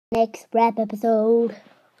Next rap episode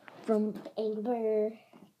from Angry Bird.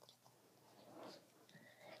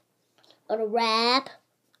 Of the rap,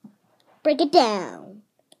 break it down.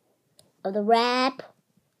 Of the rap,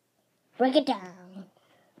 break it down.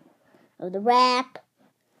 Of the rap,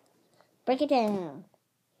 break it down.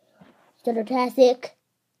 Stuttertastic,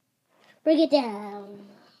 break it down.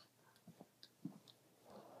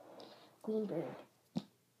 Greenberg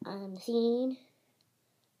on the scene.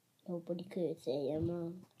 Nobody could say I'm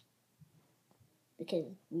wrong. Because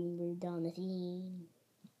Greenbird's on the scene.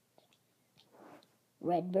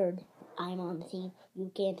 Redbird, I'm on the scene.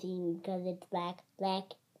 You can't see me because it's black, black.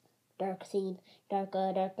 Dark scene,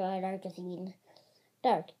 darker, darker, darker scene.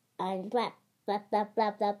 Dark, I'm flap, flap, flap,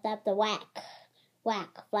 flap, flap, flap, the whack.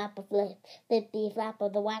 Whack, flap, a flip, flippy, flap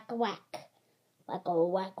of the whack, whack. Whack, oh,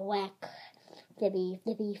 whack, whack. Flippy,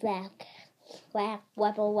 flippy, flack. Whack,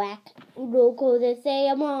 whack, whack. No cause they say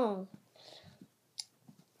I'm wrong.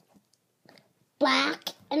 Black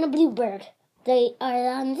and the bluebird, they are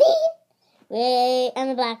on the scene. Way and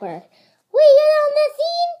the blackbird, we are on the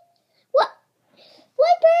scene. What?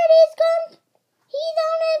 Whitebird is gone. He's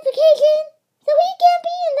on vacation, so he can't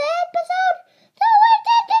be in the episode. So what's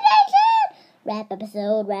that today?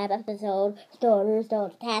 Rap episode,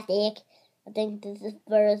 Stuttertastic. I think this is the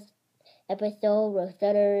first episode with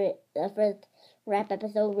Stutter. The first rap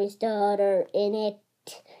episode with Stutter in it.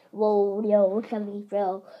 Whoa, yo, show me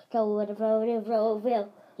throw what a throw, yo,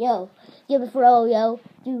 give me throw, yo,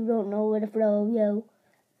 you don't know what a throw, yo,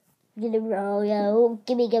 give me throw, yo,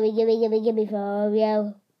 give me throw,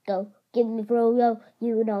 yo, go, give me throw, yo,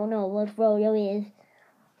 you don't know what throw, yo is,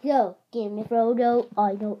 yo, give me throw, yo,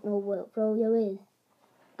 I don't know what throw, yo is,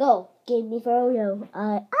 go, give me throw, yo,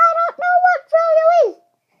 I don't know what throw, yo is,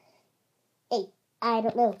 hey, I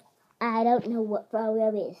don't know what throw, yo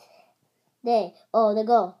is, there, oh, the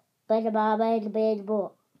go.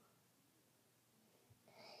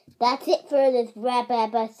 That's it for this rap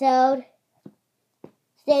episode.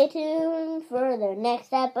 Stay tuned for the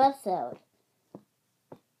next episode.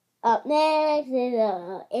 Up next is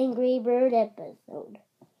an Angry Bird episode.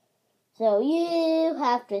 So you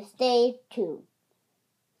have to stay tuned.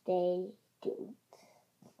 Stay tuned.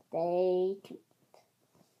 Stay tuned.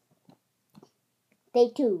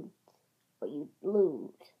 Stay tuned or you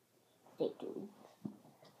lose. Stay tuned.